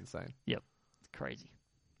just insane. Yep. It's crazy.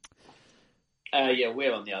 Yeah,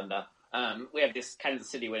 we're on the under. We have this Kansas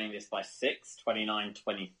City winning this by 6,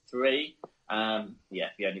 29-23.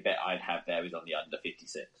 The only bet I'd have there is on the under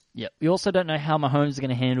 56. Yep. We also don't know how Mahomes is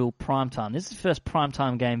going to handle primetime. This is his first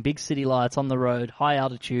primetime game. Big city lights on the road, high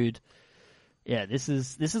altitude. Yeah, this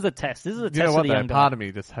is a test. This is a test for the young guy. Part of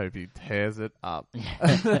me just hope he tears it up.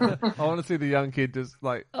 I want to see the young kid just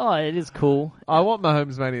like... Oh, it is cool. I want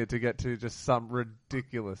Mahomes Mania to get to just some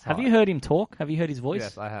ridiculous height. Have you heard him talk? Have you heard his voice?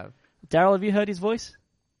 Yes, I have. Daryl, have you heard his voice?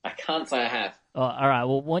 I can't say I have. Oh, all right.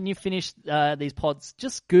 Well, when you finish these pods,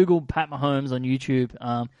 just Google Pat Mahomes on YouTube.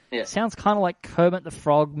 Sounds kind of like Kermit the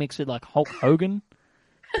Frog mixed with like Hulk Hogan.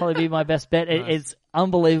 Probably be my best bet. Nice. It's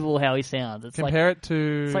unbelievable how he sounds. Compare it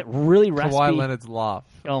to... It's like really raspy. Kawhi Leonard's laugh.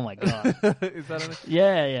 Oh my god. Is that anything?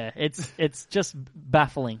 Yeah. It's just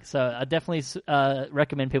baffling. So I definitely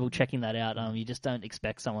recommend people checking that out. You just don't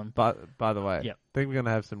expect someone. But by the way, I think we're going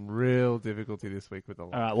to have some real difficulty this week with the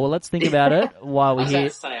line. All right. Well, let's think about it while we hear.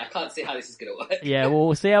 I can't see how this is going to work. Yeah. Well,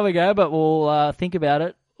 we'll see how we go, but we'll think about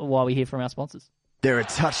it while we hear from our sponsors. There are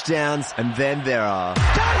touchdowns, and then there are...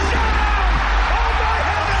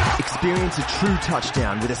 Experience a true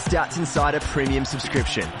touchdown with a Stats Insider premium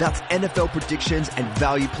subscription. That's NFL predictions and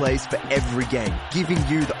value plays for every game, giving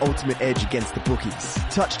you the ultimate edge against the bookies.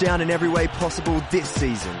 Touchdown in every way possible this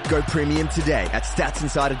season. Go premium today at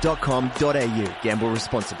statsinsider.com.au. Gamble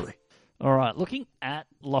responsibly. All right, looking at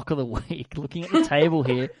Lock of the Week, looking at the table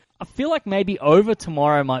here, I feel like maybe over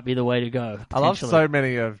tomorrow might be the way to go. I love so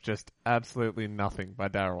many of just absolutely nothing by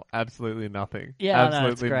Daryl. Absolutely nothing. Yeah,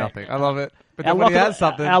 absolutely no, nothing. I love it. But then when he has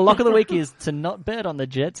something... Our Lock of the Week is to not bet on the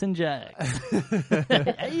Jets and Jags.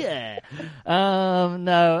 Yeah.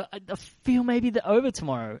 No, I feel maybe the over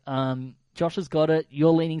tomorrow. Josh has got it.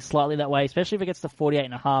 You're leaning slightly that way, especially if it gets to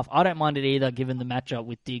 48.5. I don't mind it either, given the matchup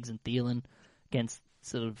with Diggs and Thielen against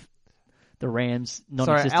sort of the Rams'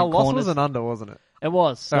 non-existent Sorry, our loss corners. was an under, wasn't it? It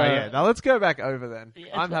was. So, Now let's go back over then.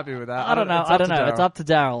 I'm happy with that. I don't know. It's up to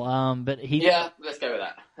Daryl. But he. Yeah, let's go with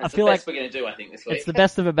that. That's I feel the best like we're going to do, I think, this week. It's the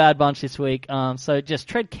best of a bad bunch this week. So just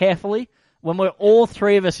tread carefully. When we're all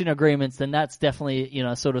three of us in agreements, then that's definitely,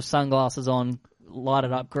 sort of sunglasses on,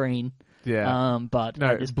 lighted up green. Yeah. But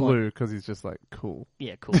no, it's blue because he's just like cool.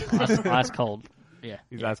 Yeah, cool. Ice cold. Yeah.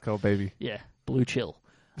 He's ice cold, baby. Yeah. Blue chill.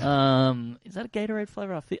 Is that a Gatorade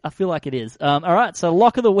flavor? I feel like it is. All right. So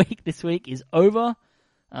lock of the week this week is over.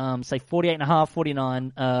 Say 48.5,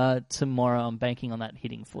 49. Tomorrow I'm banking on that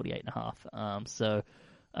hitting 48.5. So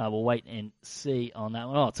we'll wait and see on that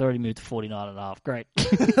one. Oh, it's already moved to 49.5. Great.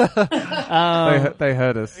 They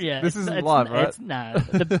heard us. Yeah, this isn't live, right? No.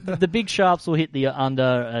 The big sharps will hit the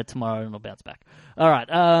under tomorrow and it'll bounce back. All right.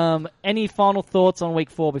 Any final thoughts on week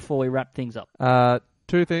 4 before we wrap things up?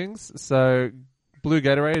 2 things. So blue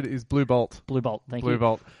Gatorade is Blue Bolt. Blue Bolt. Thank you. Blue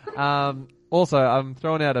Bolt. Also, I'm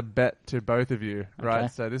throwing out a bet to both of you, right? Okay.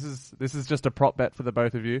 So this is just a prop bet for the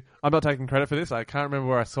both of you. I'm not taking credit for this. I can't remember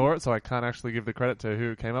where I saw it, so I can't actually give the credit to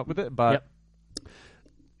who came up with it. But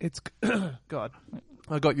it's God,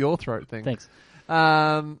 I got your throat thing. Thanks.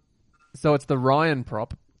 So it's the Ryan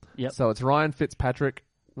prop. Yep. So it's Ryan Fitzpatrick.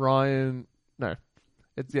 It's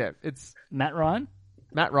Matt Ryan.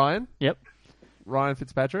 Matt Ryan. Yep. Ryan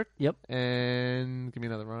Fitzpatrick. Yep. And give me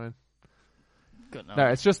another Ryan. Good No,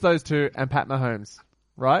 it's just those two and Pat Mahomes,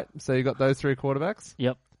 right? So you got those three quarterbacks.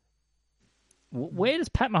 Yep. Where does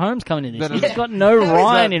Pat Mahomes come in this? No, no, He's got no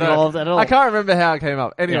Ryan involved at all. I can't remember how it came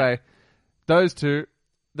up. Anyway, those three,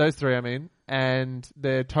 and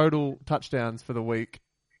their total touchdowns for the week,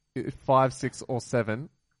 5, 6, or 7,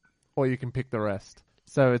 or you can pick the rest.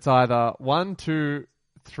 So it's either 1, 2,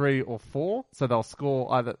 3, or 4. So they'll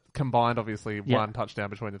score either combined. Obviously, one touchdown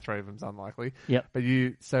between the three of them is unlikely. Yep. But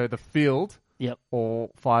so the field. Yep.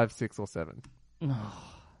 Or 5, 6, or 7.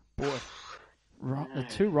 Oh, boy. The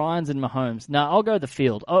two Ryans and Mahomes. No, I'll go the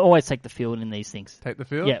field. I always take the field in these things. Take the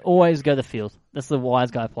field? Yeah, always go the field. That's the wise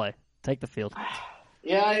guy play. Take the field.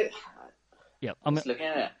 Yeah. I'm just looking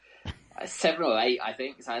at it. 7 or 8, I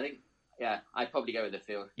think. So I think, I'd probably go with the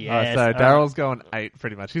field. Yes, so Daryl's going 8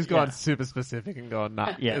 pretty much. He's gone super specific and gone,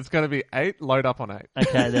 nah, it's going to be 8, load up on 8.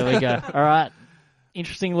 Okay, there we go. All right.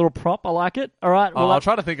 Interesting little prop. I like it. All right. Well, I'll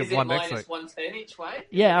try to think of one next week. Is it -110 each way?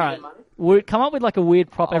 Yeah, all right. We'll come up with like a weird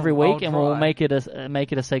prop every week, and we'll try. make it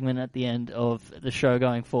a segment at the end of the show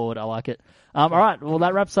going forward. I like it. All right. Well,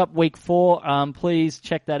 that wraps up week 4. Please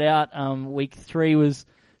check that out. Week 3 was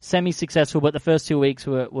semi-successful, but the first 2 weeks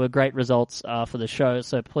were great results for the show.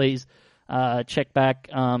 So please check out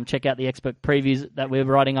the expert previews that we're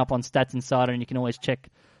writing up on Stats Insider, and you can always check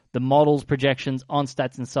the models projections on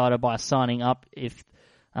Stats Insider by signing up. If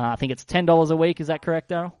I think it's $10 a week. Is that correct,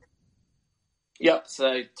 Daryl? Yep.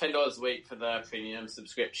 So $10 a week for the premium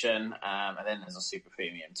subscription, and then there's a super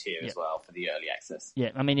premium tier as well for the early access. Yeah.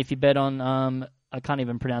 I mean, if you bet on, I can't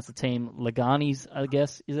even pronounce the team. Leganes, I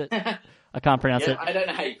guess, is it? I can't pronounce it. I don't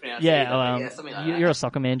know how you pronounce it. Yeah. Something like You're a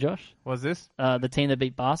soccer man, Josh. What's this? The team that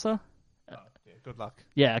beat Barca. Good luck.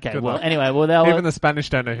 Yeah, okay. Good well, luck. anyway, well, even the Spanish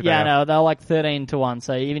don't know who they are. No, they're like 13-1.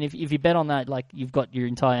 So even if you bet on that, like you've got your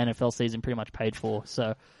entire NFL season pretty much paid for.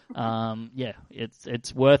 So,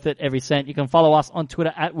 it's worth it every cent. You can follow us on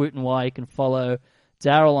Twitter at Woot and Y. You can follow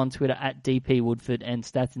Daryl on Twitter at DP Woodford and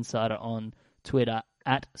Stats Insider on Twitter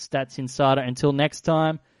at Stats Insider. Until next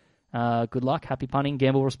time, good luck, happy punting,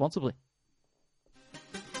 gamble responsibly.